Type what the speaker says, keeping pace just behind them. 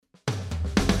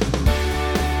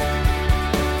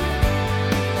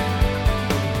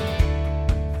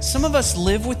some of us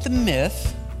live with the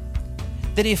myth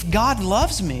that if God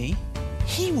loves me,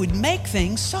 He would make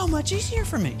things so much easier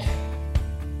for me.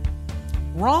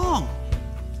 Wrong.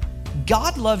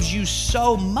 God loves you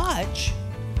so much,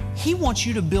 He wants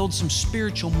you to build some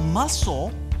spiritual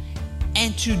muscle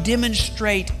and to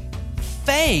demonstrate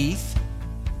faith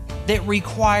that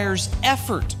requires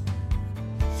effort.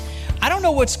 I don't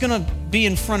know what's going to be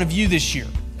in front of you this year.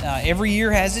 Every year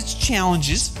has its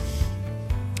challenges,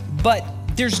 but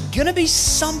there's going to be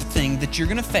something that you're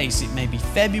going to face. It may be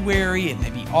February, it may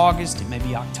be August, it may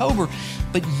be October,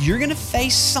 but you're going to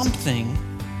face something.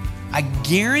 I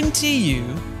guarantee you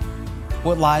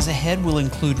what lies ahead will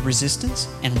include resistance,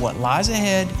 and what lies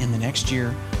ahead in the next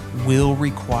year will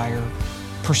require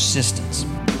persistence.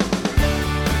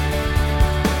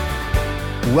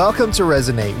 Welcome to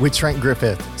Resonate with Trent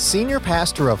Griffith, Senior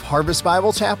Pastor of Harvest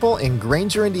Bible Chapel in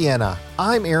Granger, Indiana.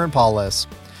 I'm Aaron Paulus.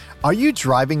 Are you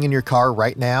driving in your car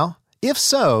right now? If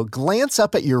so, glance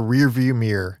up at your rearview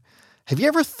mirror. Have you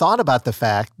ever thought about the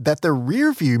fact that the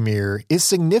rearview mirror is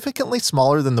significantly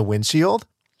smaller than the windshield?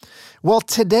 Well,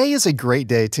 today is a great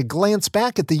day to glance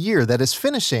back at the year that is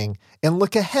finishing and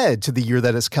look ahead to the year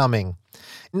that is coming.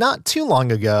 Not too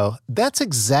long ago, that's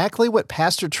exactly what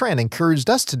Pastor Trent encouraged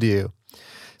us to do.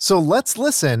 So let's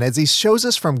listen as he shows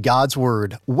us from God's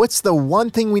Word what's the one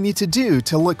thing we need to do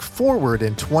to look forward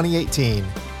in 2018.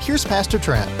 Here's Pastor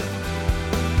Trent.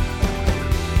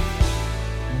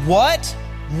 What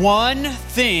one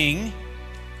thing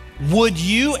would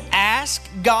you ask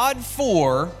God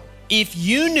for if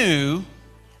you knew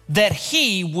that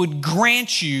He would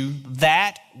grant you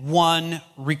that one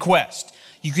request?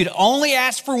 You could only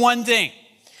ask for one thing.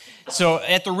 So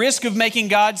at the risk of making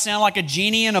God sound like a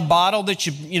genie in a bottle that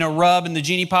you rub and the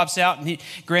genie pops out and He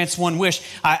grants one wish,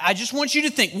 I just want you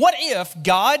to think, what if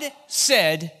God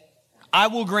said, I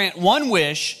will grant one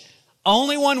wish,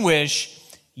 only one wish,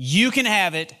 you can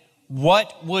have it,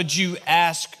 what would you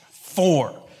ask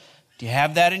for? Do you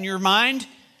have that in your mind?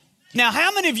 Now,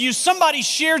 how many of you, somebody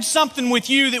shared something with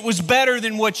you that was better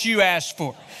than what you asked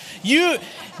for?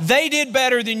 They did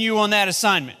better than you on that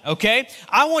assignment, okay?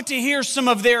 I want to hear some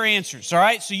of their answers, all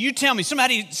right? So you tell me,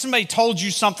 somebody told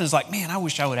you something, it's like, man, I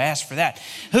wish I would ask for that.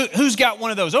 Who's got one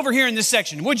of those? Over here in this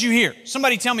section, what'd you hear?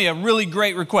 Somebody tell me a really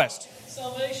great request.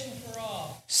 Salvation for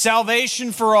all.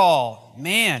 Salvation for all.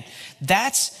 Man,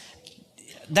 that's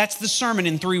the sermon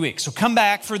in 3 weeks. So come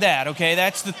back for that, okay?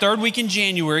 That's the third week in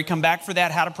January. Come back for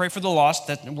that, how to pray for the lost.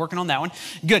 I'm working on that one.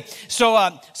 Good.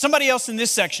 So somebody else in this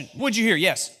section, what'd you hear?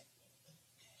 Yes.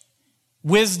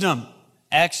 Wisdom.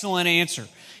 Excellent answer.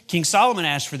 King Solomon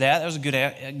asked for that. That was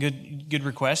a good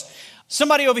request.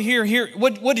 Somebody over here,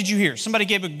 what did you hear? Somebody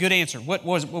gave a good answer. What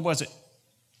was it?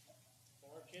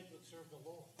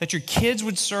 That your kids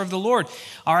would serve the Lord.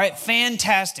 All right,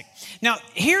 fantastic. Now,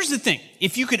 here's the thing.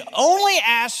 If you could only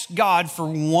ask God for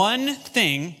one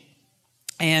thing,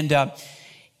 and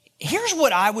here's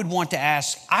what I would want to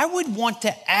ask. I would want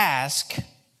to ask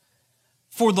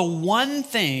for the one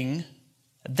thing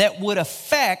that would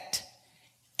affect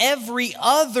every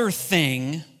other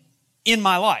thing in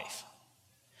my life.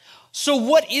 So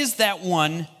what is that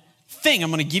one thing? I'm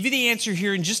going to give you the answer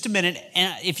here in just a minute.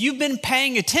 And if you've been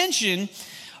paying attention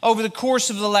over the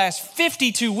course of the last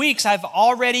 52 weeks, I've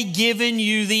already given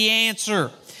you the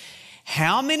answer.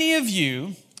 How many of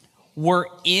you were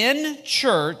in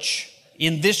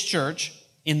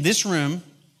this room,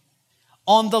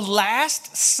 on the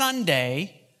last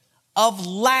Sunday of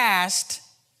last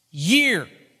year?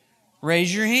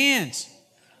 Raise your hands.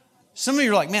 Some of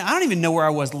you are like, man, I don't even know where I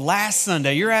was last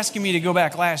Sunday. You're asking me to go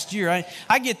back last year.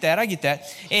 I get that.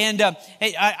 And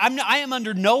hey, I am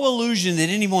under no illusion that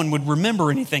anyone would remember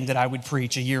anything that I would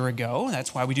preach a year ago.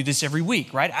 That's why we do this every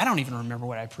week, right? I don't even remember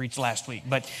what I preached last week.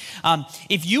 But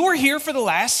if you were here for the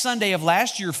last Sunday of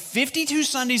last year, 52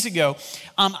 Sundays ago,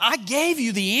 I gave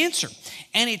you the answer.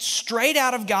 And it's straight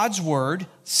out of God's Word.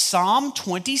 Psalm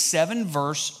 27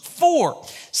 verse 4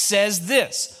 says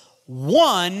this: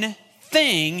 one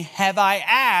thing have I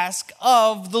asked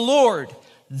of the Lord,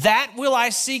 that will I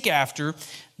seek after,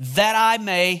 that I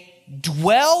may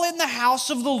dwell in the house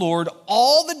of the Lord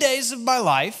all the days of my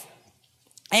life,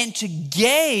 and to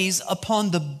gaze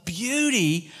upon the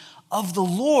beauty of the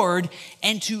Lord,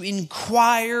 and to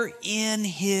inquire in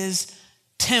His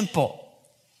temple.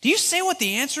 Do you see what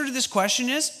the answer to this question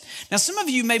is? Now, some of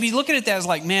you may be looking at that as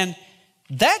like, man,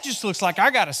 that just looks like I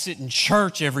got to sit in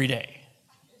church every day.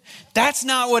 That's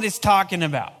not what it's talking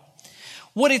about.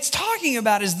 What it's talking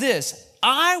about is this: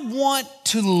 I want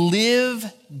to live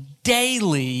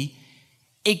daily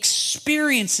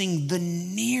experiencing the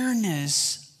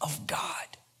nearness of God.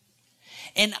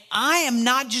 And I am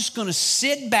not just going to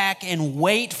sit back and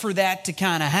wait for that to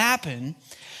kind of happen.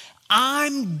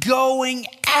 I'm going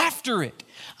after it.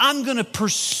 I'm going to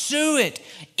pursue it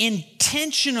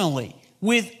intentionally,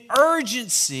 with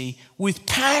urgency, with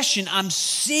passion. I'm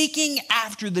seeking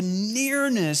after the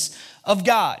nearness of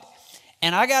God.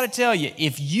 And I got to tell you,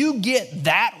 if you get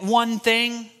that one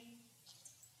thing,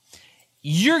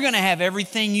 you're going to have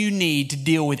everything you need to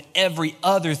deal with every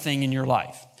other thing in your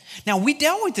life. Now, we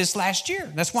dealt with this last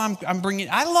year. That's why I'm bringing.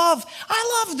 I love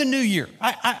the new year.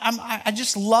 I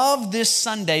just love this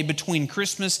Sunday between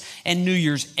Christmas and New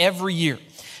Year's every year,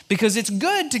 because it's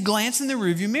good to glance in the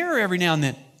rearview mirror every now and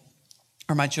then.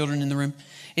 Are my children in the room?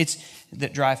 It's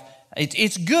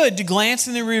good to glance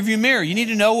in the rearview mirror. You need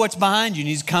to know what's behind you. You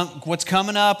need to what's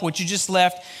coming up, what you just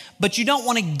left. But you don't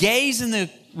want to gaze in the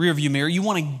rearview mirror. You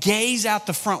want to gaze out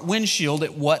the front windshield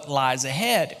at what lies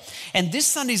ahead. And this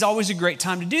Sunday is always a great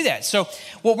time to do that. So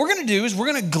what we're going to do is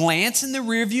we're going to glance in the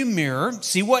rearview mirror,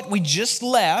 see what we just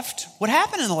left, what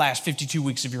happened in the last 52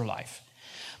 weeks of your life.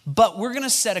 But we're going to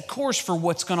set a course for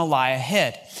what's going to lie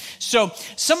ahead. So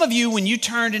some of you, when you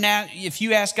turned and if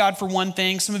you asked God for one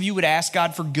thing, some of you would ask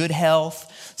God for good health.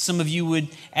 Some of you would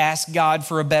ask God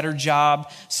for a better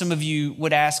job. Some of you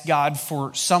would ask God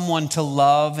for someone to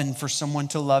love and for someone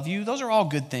to love you. Those are all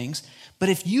good things. But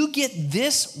if you get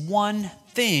this one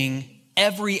thing,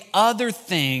 every other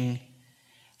thing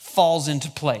falls into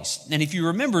place. And if you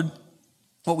remembered,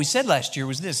 what we said last year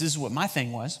was this is what my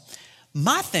thing was.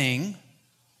 My thing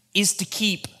is to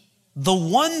keep the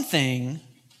one thing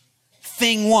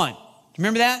one.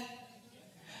 Remember that?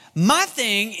 My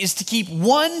thing is to keep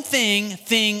one thing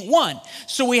one.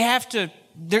 So we have to,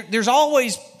 there's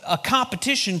always a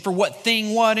competition for what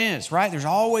thing one is, right? There's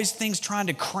always things trying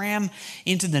to cram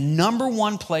into the number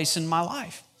one place in my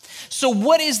life. So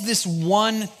what is this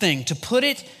one thing? To put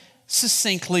it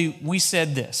succinctly, we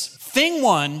said this. Thing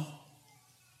one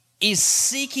is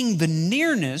seeking the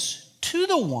nearness to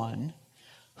the one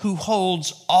who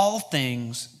holds all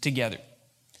things together.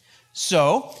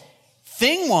 So,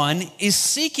 thing one is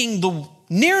seeking the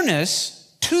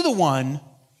nearness to the one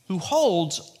who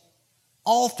holds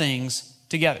all things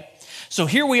together. So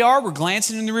here we are, we're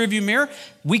glancing in the rearview mirror.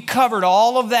 We covered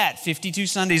all of that 52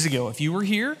 Sundays ago. If you were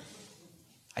here,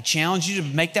 I challenge you to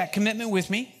make that commitment with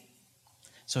me.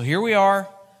 So here we are,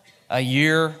 a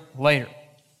year later.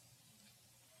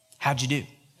 How'd you do?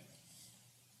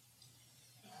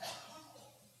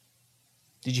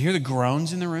 Did you hear the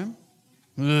groans in the room?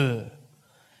 Ugh.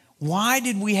 Why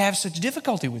did we have such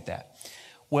difficulty with that?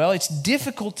 Well, it's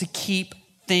difficult to keep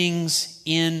things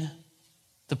in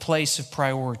the place of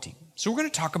priority. So we're going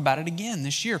to talk about it again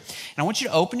this year. And I want you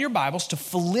to open your Bibles to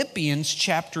Philippians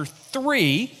chapter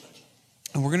 3.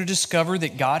 And we're going to discover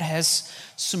that God has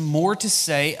some more to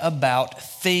say about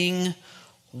thing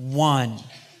one.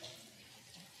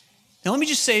 Now let me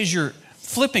just say, as you're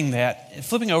flipping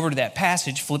over to that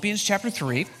passage, Philippians chapter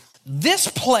 3, this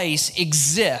place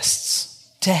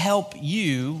exists to help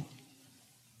you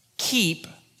keep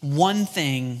one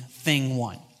thing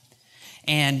one.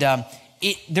 And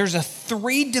there's a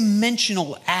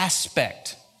three-dimensional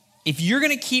aspect. If you're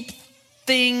going to keep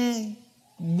thing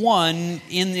one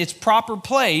in its proper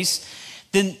place,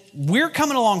 then we're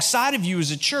coming alongside of you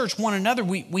as a church, one another.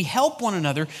 We help one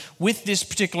another with this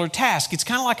particular task. It's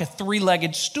kind of like a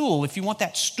three-legged stool. If you want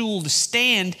that stool to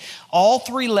stand, all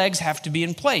three legs have to be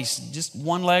in place. Just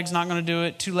one leg's not going to do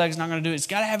it, two legs not going to do it. It's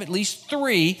got to have at least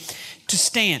three to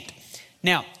stand.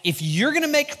 Now, if you're going to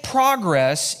make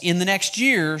progress in the next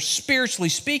year, spiritually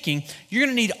speaking, you're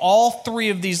going to need all three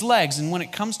of these legs. And when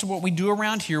it comes to what we do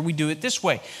around here, we do it this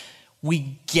way.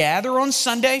 We gather on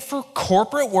Sunday for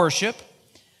corporate worship.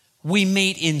 We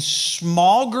meet in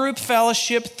small group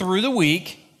fellowship through the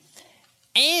week,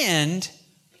 and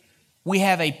we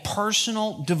have a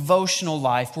personal devotional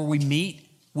life where we meet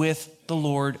with the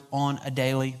Lord on a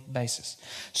daily basis.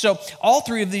 So all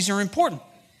three of these are important.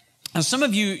 Now, some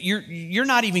of you, you're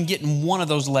not even getting one of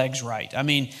those legs right. I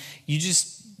mean,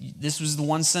 this was the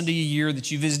one Sunday a year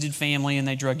that you visited family and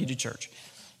they drug you to church.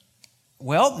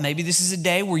 Well, maybe this is a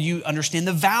day where you understand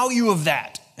the value of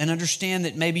that and understand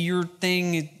that maybe your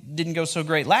thing didn't go so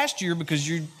great last year because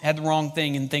you had the wrong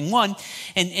thing in thing one.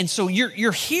 And so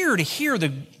you're here to hear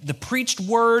the preached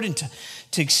word and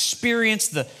to experience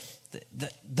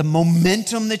the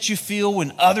momentum that you feel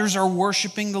when others are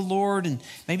worshiping the Lord. And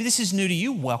maybe this is new to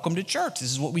you. Welcome to church.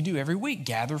 This is what we do every week,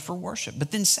 gather for worship.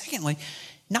 But then secondly,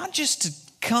 not just to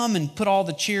come and put all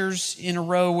the chairs in a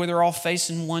row where they're all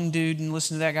facing one dude and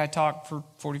listen to that guy talk for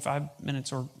 45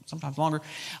 minutes or sometimes longer.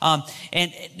 And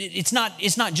it's not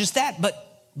just that,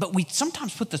 but we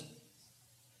sometimes put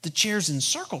the chairs in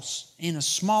circles in a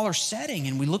smaller setting,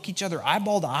 and we look each other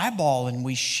eyeball to eyeball, and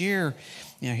we share,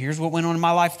 here's what went on in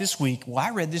my life this week. Well, I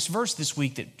read this verse this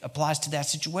week that applies to that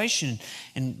situation,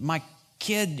 and my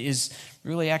kid is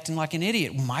really acting like an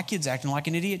idiot. Well, my kid's acting like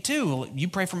an idiot too. Well, you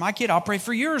pray for my kid, I'll pray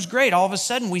for yours. Great. All of a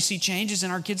sudden, we see changes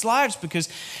in our kids' lives because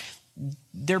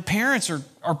their parents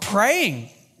are praying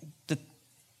that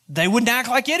they wouldn't act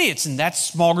like idiots, and that's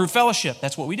small group fellowship.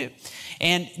 That's what we do.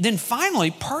 And then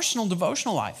finally, personal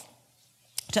devotional life.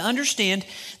 To understand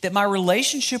that my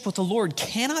relationship with the Lord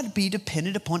cannot be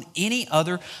dependent upon any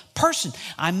other person.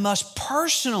 I must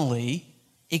personally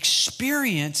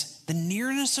experience the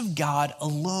nearness of God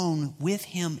alone with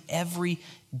Him every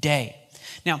day.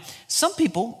 Now, some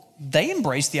people, they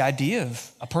embrace the idea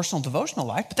of a personal devotional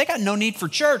life, but they got no need for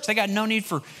church. They got no need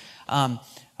for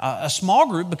a small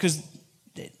group because,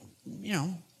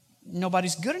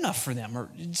 nobody's good enough for them. Or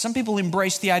some people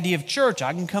embrace the idea of church.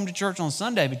 I can come to church on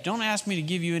Sunday, but don't ask me to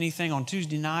give you anything on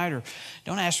Tuesday night, or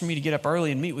don't ask for me to get up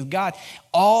early and meet with God.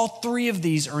 All three of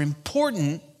these are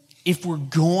important if we're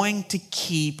going to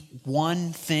keep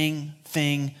one thing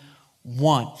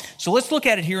one. So let's look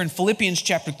at it here in Philippians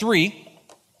chapter 3,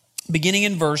 beginning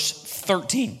in verse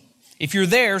 13. If you're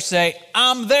there, say,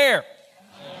 I'm there.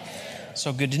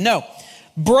 So good to know.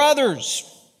 Brothers,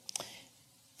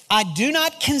 I do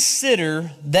not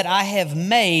consider that I have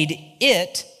made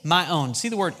it my own. See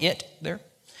the word it there?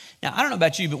 Now, I don't know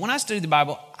about you, but when I study the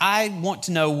Bible, I want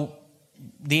to know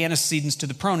the antecedents to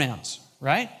the pronouns,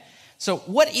 right? So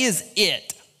what is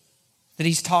it that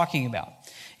he's talking about?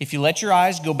 If you let your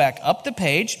eyes go back up the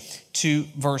page to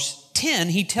verse 10,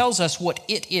 he tells us what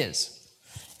it is.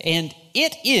 And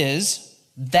it is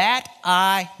that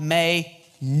I may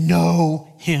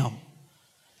know Him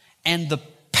and the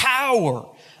power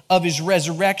of His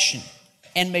resurrection,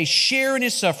 and may share in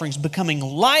His sufferings, becoming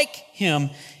like Him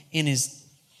in His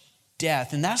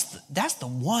death. And that's the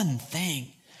one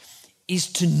thing,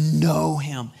 is to know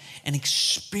Him and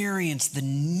experience the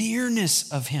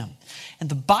nearness of Him. And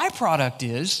the byproduct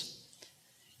is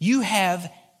you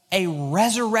have a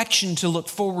resurrection to look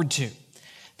forward to.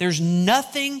 There's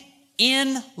nothing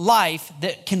in life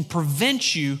that can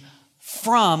prevent you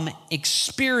from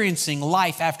experiencing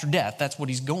life after death. That's what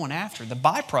he's going after. The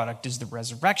byproduct is the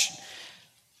resurrection.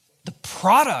 The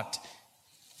product,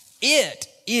 it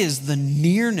is the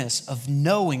nearness of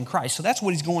knowing Christ. So that's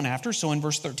what he's going after. So in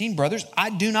verse 13, brothers,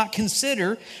 I do not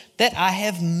consider that I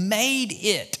have made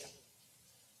it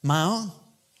my own.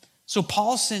 So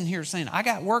Paul's sitting here saying, I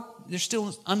got work. There's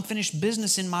still unfinished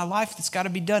business in my life that's got to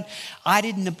be done. I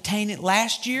didn't obtain it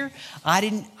last year.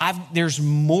 There's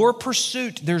more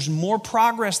pursuit. There's more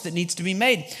progress that needs to be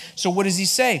made. So what does he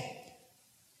say?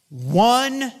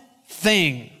 One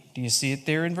thing. Do you see it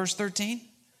there in verse 13?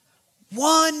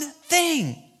 One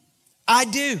thing I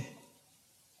do.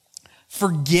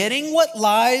 Forgetting what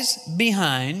lies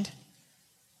behind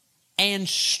and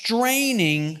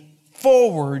straining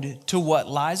forward to what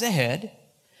lies ahead,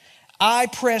 I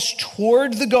press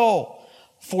toward the goal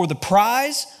for the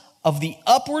prize of the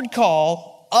upward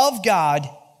call of God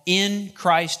in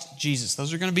Christ Jesus.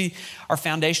 Those are going to be our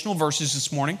foundational verses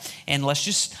this morning, and let's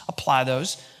just apply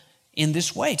those in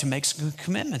this way to make some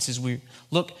commitments. As we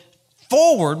look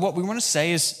forward, what we want to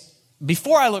say is,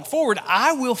 before I look forward,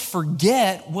 I will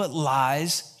forget what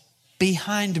lies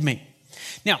behind me.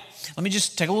 Now, let me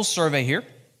just take a little survey here.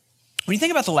 When you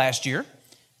think about the last year,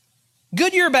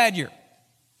 good year or bad year?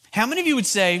 How many of you would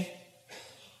say,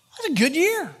 that's a good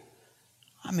year?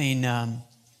 I mean,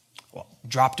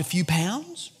 dropped a few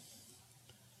pounds,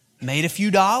 made a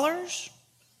few dollars,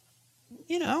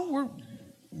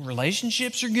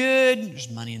 relationships are good, there's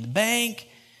money in the bank,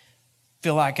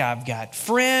 feel like I've got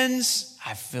friends,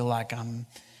 I feel like I'm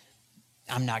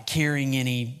not carrying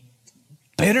any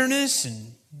bitterness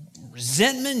and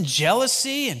resentment,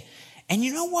 jealousy, and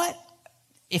you know what?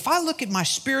 If I look at my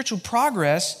spiritual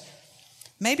progress,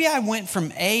 maybe I went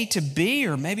from A to B,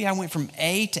 or maybe I went from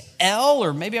A to L,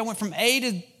 or maybe I went from A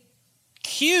to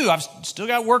Q. I've still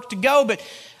got work to go, but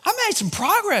I made some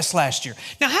progress last year.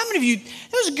 Now, how many of you,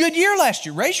 it was a good year last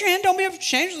year? Raise your hand, don't be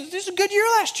ashamed. This was a good year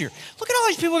last year. Look at all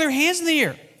these people with their hands in the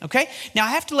air, okay? Now,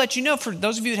 I have to let you know, for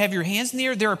those of you that have your hands in the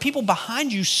air, there are people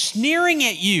behind you sneering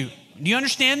at you. Do you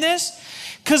understand this?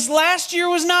 Because last year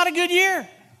was not a good year.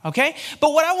 Okay?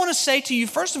 But what I want to say to you,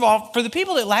 first of all, for the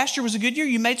people that last year was a good year,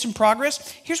 you made some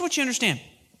progress, here's what you understand.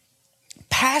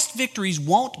 Past victories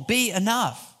won't be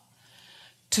enough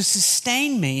to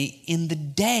sustain me in the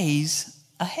days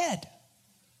ahead.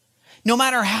 No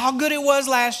matter how good it was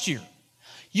last year,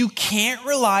 you can't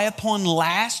rely upon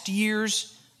last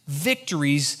year's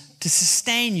victories to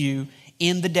sustain you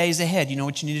in the days ahead. You know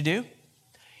what you need to do?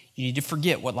 You need to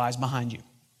forget what lies behind you.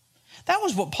 That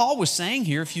was what Paul was saying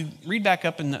here. If you read back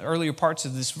up in the earlier parts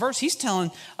of this verse, he's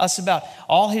telling us about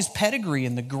all his pedigree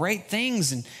and the great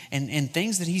things and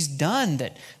things that he's done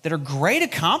that are great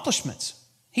accomplishments.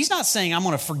 He's not saying I'm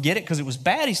going to forget it because it was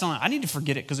bad. He's saying I need to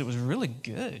forget it because it was really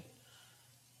good.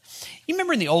 You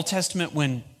remember in the Old Testament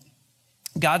when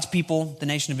God's people, the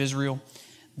nation of Israel,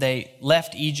 they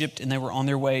left Egypt and they were on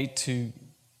their way to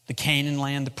the Canaan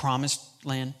land, the promised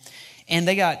land, and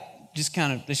they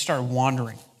started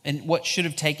wandering. And what should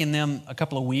have taken them a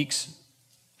couple of weeks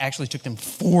actually took them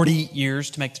 40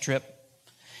 years to make the trip.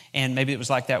 And maybe it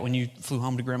was like that when you flew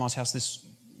home to Grandma's house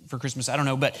for Christmas. I don't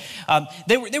know. But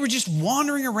they were just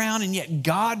wandering around, and yet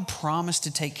God promised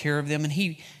to take care of them. And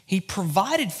he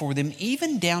provided for them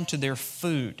even down to their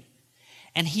food.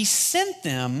 And he sent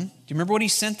them, do you remember what he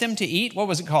sent them to eat? What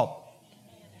was it called?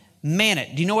 Manna.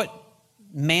 Do you know what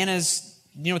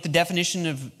the definition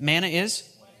of manna is?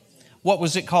 What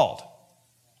was it called?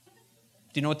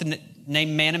 Do you know what the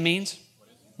name manna means?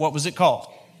 What was it called?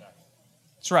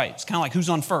 That's right. It's kind of like who's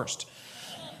on first.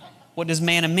 What does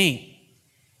manna mean?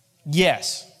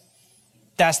 Yes.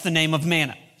 That's the name of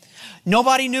manna.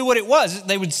 Nobody knew what it was.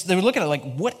 They would look at it like,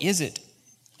 what is it?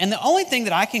 And the only thing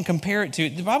that I can compare it to,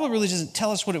 the Bible really doesn't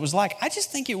tell us what it was like. I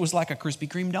just think it was like a Krispy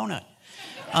Kreme donut.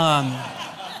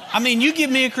 You give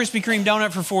me a Krispy Kreme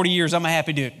donut for 40 years, I'm a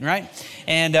happy dude, right?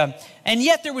 And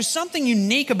yet there was something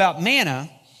unique about manna.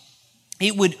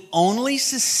 It would only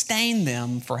sustain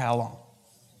them for how long?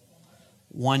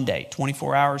 One day,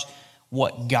 24 hours.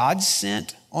 What God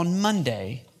sent on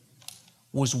Monday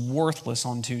was worthless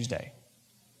on Tuesday.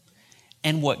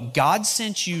 And what God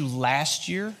sent you last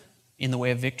year in the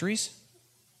way of victories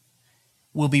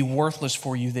will be worthless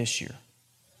for you this year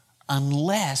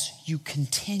unless you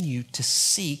continue to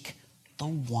seek the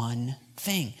one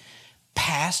thing.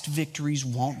 Past victories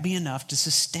won't be enough to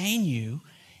sustain you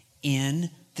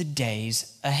in the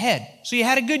days ahead. So you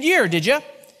had a good year, did you?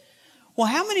 Well,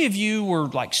 how many of you were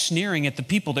like sneering at the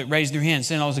people that raised their hands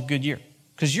saying it was a good year?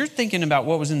 Because you're thinking about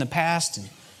what was in the past and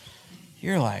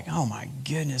you're like, oh my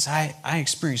goodness, I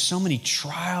experienced so many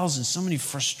trials and so many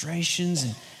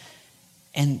frustrations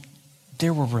and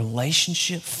there were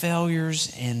relationship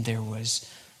failures and there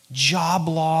was job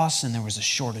loss and there was a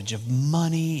shortage of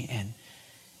money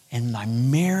and my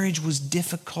marriage was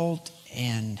difficult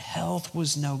and health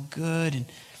was no good. And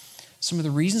some of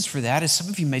the reasons for that is some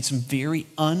of you made some very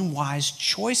unwise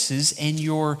choices and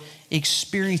you're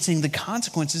experiencing the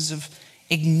consequences of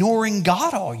ignoring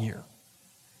God all year.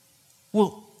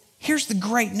 Well, here's the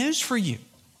great news for you.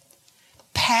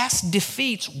 Past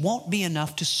defeats won't be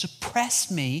enough to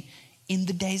suppress me in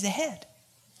the days ahead.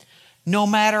 No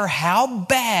matter how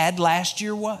bad last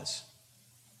year was.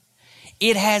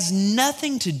 It has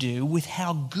nothing to do with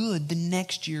how good the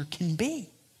next year can be.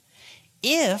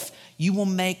 If you will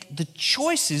make the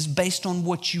choices based on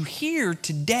what you hear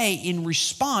today in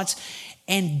response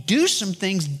and do some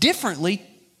things differently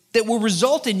that will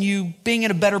result in you being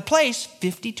in a better place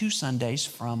 52 Sundays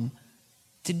from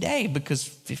today, because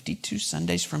 52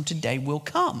 Sundays from today will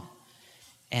come.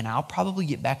 And I'll probably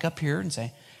get back up here and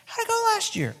say, how'd it go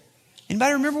last year?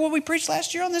 Anybody remember what we preached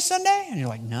last year on this Sunday? And you're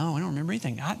like, no, I don't remember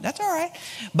anything. That's all right.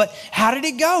 But how did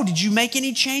it go? Did you make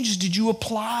any changes? Did you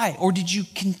apply? Or did you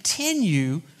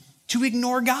continue to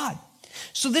ignore God?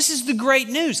 So this is the great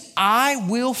news. I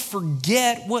will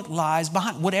forget what lies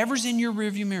behind, whatever's in your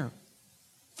rearview mirror.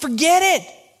 Forget it.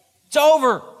 It's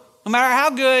over. No matter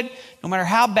how good, no matter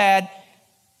how bad,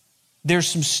 there's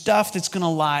some stuff that's going to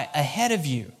lie ahead of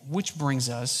you, which brings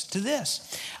us to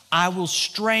this. I will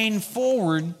strain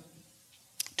forward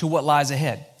to what lies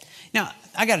ahead. Now,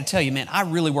 I got to tell you, man, I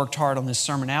really worked hard on this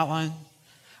sermon outline.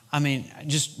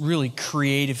 Just really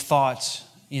creative thoughts,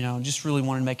 just really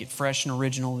wanted to make it fresh and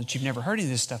original that you've never heard any of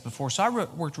this stuff before. So I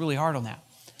worked really hard on that.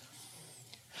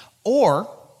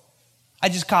 Or I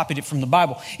just copied it from the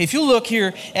Bible. If you look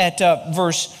here at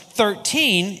verse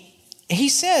 13, he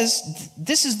says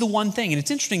this is the one thing. And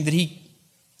it's interesting that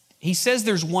he says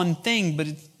there's one thing, but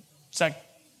it's like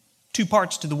two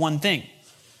parts to the one thing.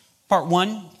 Part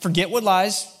one, forget what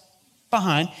lies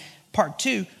behind. Part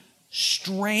two,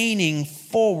 straining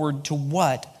forward to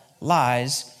what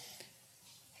lies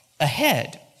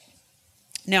ahead.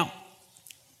 Now,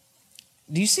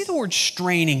 do you see the word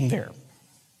straining there?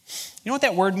 You know what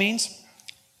that word means?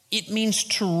 It means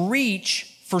to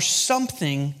reach for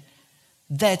something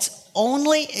that's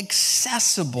only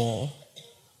accessible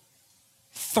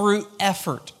through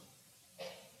effort.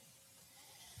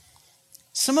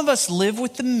 Some of us live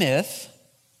with the myth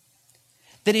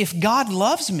that if God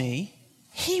loves me,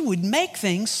 He would make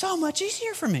things so much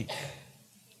easier for me.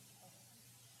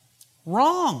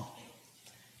 Wrong.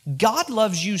 God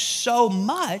loves you so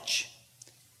much,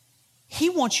 He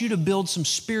wants you to build some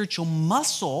spiritual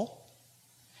muscle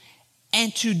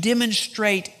and to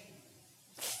demonstrate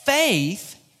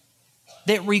faith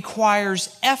that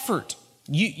requires effort.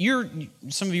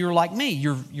 Some of you are like me.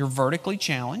 You're vertically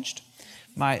challenged.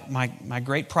 My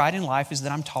great pride in life is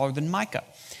that I'm taller than Micah,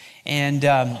 and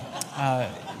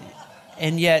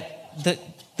yet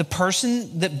the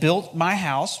person that built my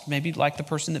house, maybe like the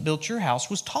person that built your house,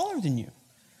 was taller than you,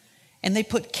 and they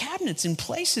put cabinets in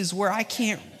places where I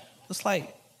can't. It's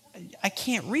like I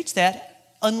can't reach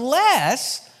that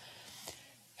unless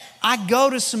I go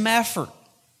to some effort.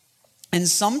 And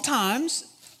sometimes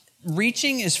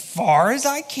reaching as far as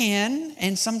I can,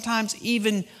 and sometimes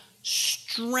even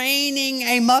straining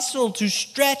a muscle to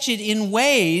stretch it in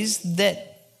ways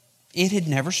that it had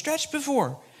never stretched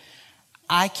before,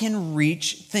 I can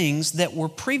reach things that were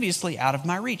previously out of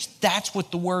my reach. That's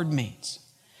what the word means.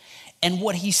 And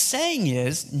what he's saying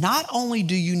is, not only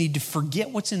do you need to forget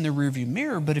what's in the rearview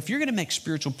mirror, but if you're going to make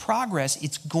spiritual progress,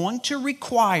 it's going to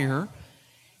require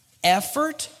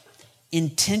effort,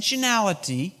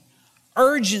 intentionality,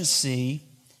 urgency,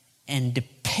 and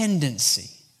dependency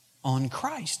on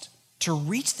Christ to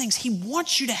reach things. He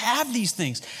wants you to have these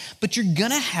things, but you're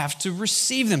going to have to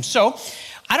receive them. So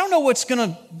I don't know what's going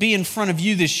to be in front of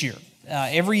you this year.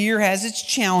 Every year has its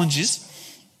challenges,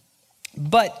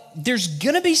 but there's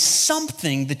going to be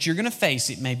something that you're going to face.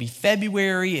 It may be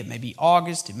February, it may be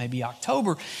August, it may be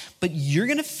October, but you're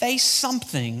going to face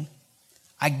something.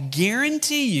 I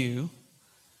guarantee you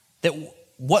that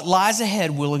what lies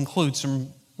ahead will include some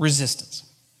resistance.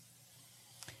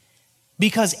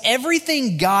 Because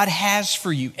everything God has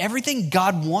for you, everything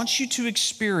God wants you to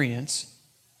experience,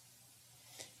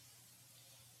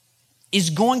 is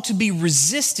going to be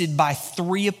resisted by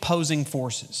three opposing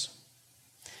forces.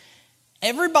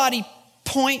 Everybody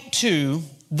point to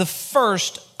the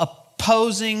first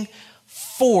opposing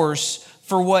force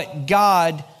for what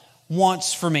God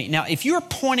wants for me. Now, if you're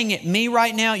pointing at me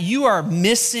right now, you are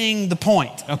missing the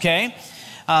point, okay?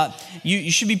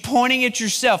 You should be pointing at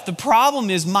yourself. The problem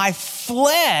is my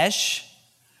flesh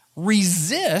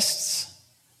resists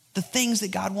the things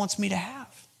that God wants me to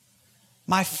have.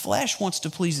 My flesh wants to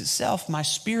please itself. My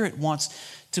spirit wants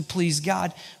to please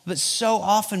God. But so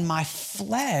often my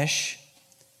flesh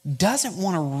doesn't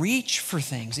want to reach for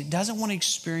things. It doesn't want to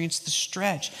experience the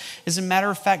stretch. As a matter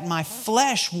of fact, my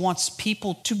flesh wants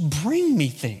people to bring me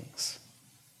things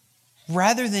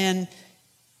rather than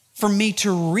for me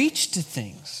to reach to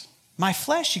things. My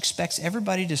flesh expects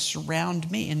everybody to surround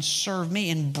me and serve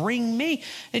me and bring me.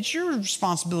 It's your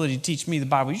responsibility to teach me the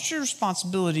Bible. It's your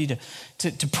responsibility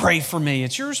to pray for me.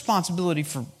 It's your responsibility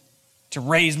to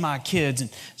raise my kids. And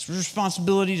it's your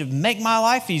responsibility to make my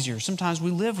life easier. Sometimes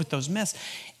we live with those myths.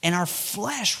 And our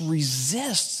flesh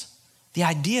resists the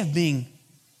idea of being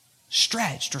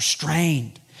stretched or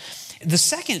strained. The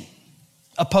second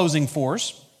opposing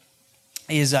force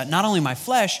is not only my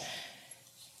flesh,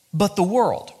 but the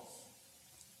world.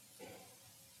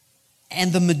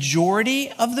 And the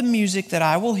majority of the music that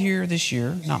I will hear this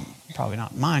year, probably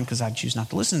not mine because I choose not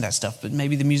to listen to that stuff, but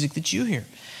maybe the music that you hear,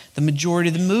 the majority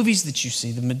of the movies that you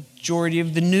see, the majority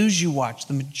of the news you watch,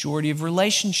 the majority of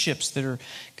relationships that are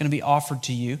going to be offered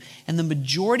to you, and the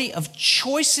majority of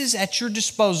choices at your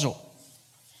disposal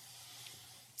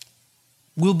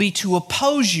will be to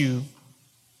oppose you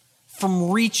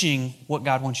from reaching what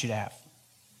God wants you to have.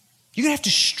 You're going to have to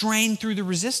strain through the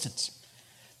resistance.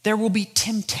 There will be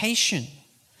temptation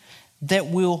that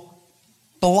will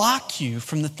block you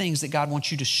from the things that God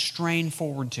wants you to strain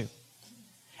forward to.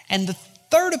 And the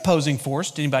third opposing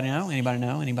force, anybody know? Anybody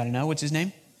know? Anybody know? What's his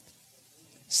name?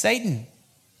 Satan.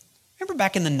 Remember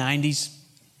back in the 90s?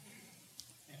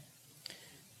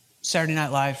 Saturday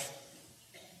Night Live.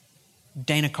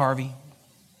 Dana Carvey.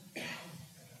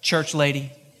 Church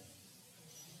lady.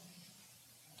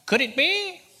 Could it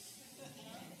be?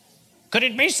 Could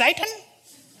it be Satan?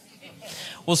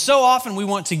 Well, so often we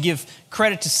want to give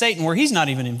credit to Satan where he's not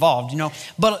even involved,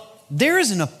 But there is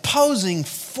an opposing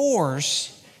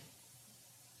force,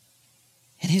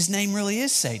 and his name really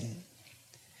is Satan,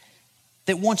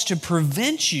 that wants to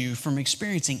prevent you from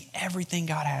experiencing everything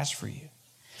God has for you.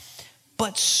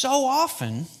 But so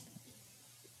often,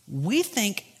 we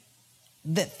think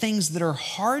that things that are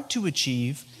hard to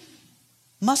achieve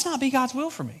must not be God's will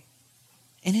for me.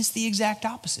 And it's the exact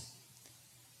opposite.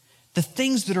 The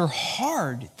things that are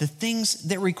hard, the things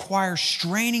that require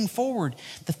straining forward,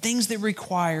 the things that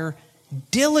require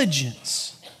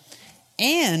diligence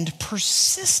and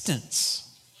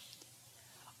persistence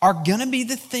are going to be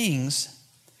the things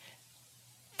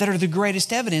that are the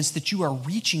greatest evidence that you are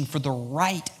reaching for the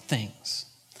right things.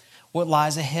 What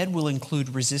lies ahead will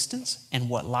include resistance, and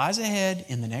what lies ahead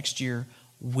in the next year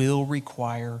will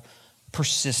require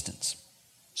persistence.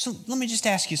 So let me just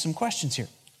ask you some questions here.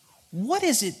 What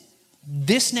is it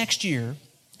this next year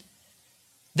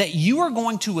that you are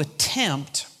going to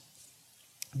attempt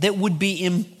that would be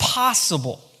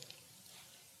impossible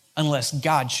unless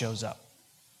God shows up?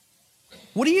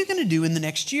 What are you going to do in the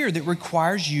next year that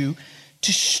requires you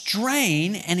to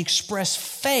strain and express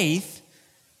faith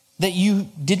that you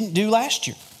didn't do last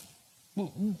year?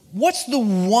 What's the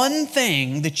one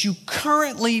thing that you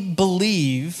currently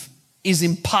believe is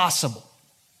impossible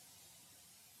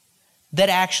that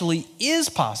actually is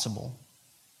possible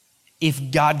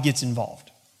if God gets involved?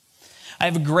 I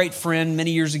have a great friend many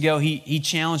years ago. He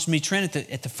challenged me, Trent,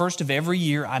 at the first of every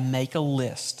year, I make a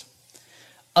list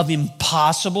of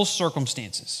impossible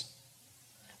circumstances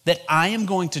that I am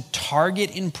going to target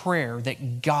in prayer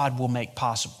that God will make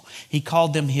possible. He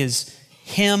called them his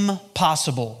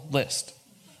possible list,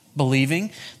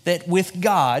 believing that with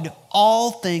God,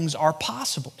 all things are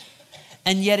possible.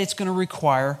 And yet it's going to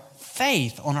require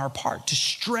faith on our part to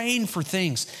strain for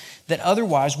things that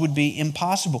otherwise would be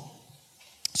impossible.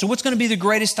 So what's going to be the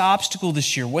greatest obstacle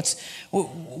this year?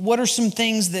 What are some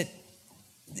things that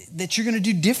you're going to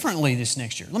do differently this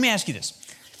next year? Let me ask you this.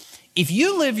 If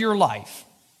you live your life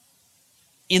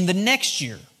in the next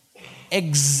year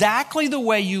exactly the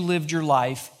way you lived your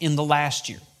life in the last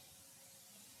year,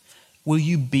 will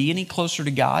you be any closer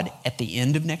to God at the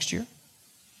end of next year?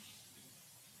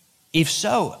 If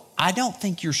so, I don't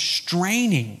think you're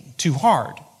straining too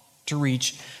hard to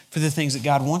reach for the things that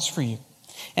God wants for you.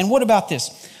 And what about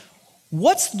this?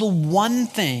 What's the one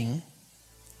thing,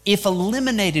 if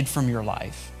eliminated from your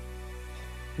life,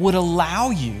 would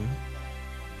allow you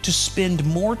to spend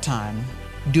more time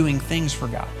doing things for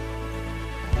God?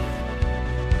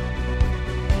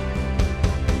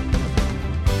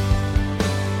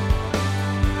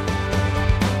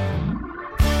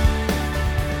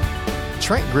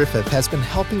 Trent Griffith has been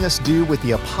helping us do what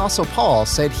the Apostle Paul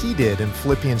said he did in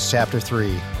Philippians chapter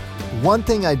 3. One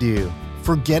thing I do,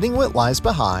 forgetting what lies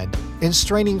behind and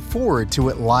straining forward to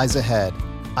what lies ahead,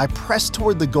 I press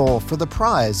toward the goal for the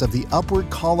prize of the upward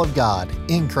call of God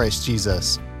in Christ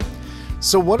Jesus.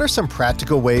 So what are some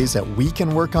practical ways that we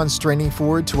can work on straining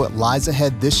forward to what lies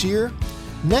ahead this year?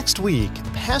 Next week,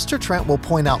 Pastor Trent will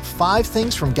point out 5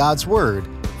 things from God's Word,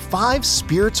 5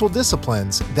 spiritual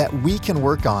disciplines that we can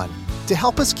work on to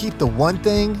help us keep the one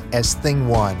thing as thing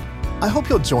one. I hope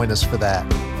you'll join us for that.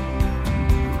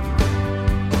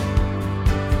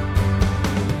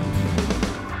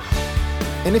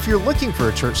 And if you're looking for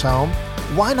a church home,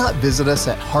 why not visit us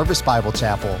at Harvest Bible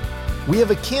Chapel? We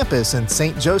have a campus in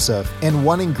St. Joseph and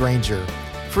one in Granger.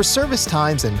 For service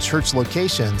times and church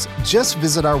locations, just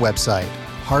visit our website,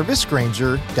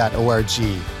 harvestgranger.org.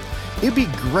 It'd be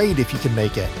great if you could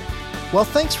make it. Well,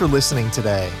 thanks for listening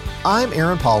today. I'm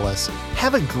Aaron Paulus.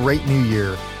 Have a great new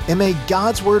year, and may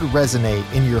God's Word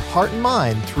resonate in your heart and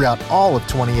mind throughout all of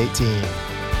 2018.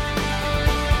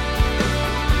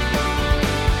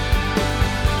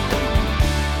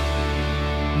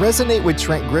 Resonate with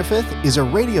Trent Griffith is a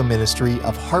radio ministry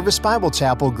of Harvest Bible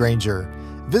Chapel, Granger.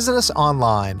 Visit us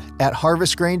online at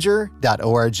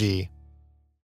harvestgranger.org.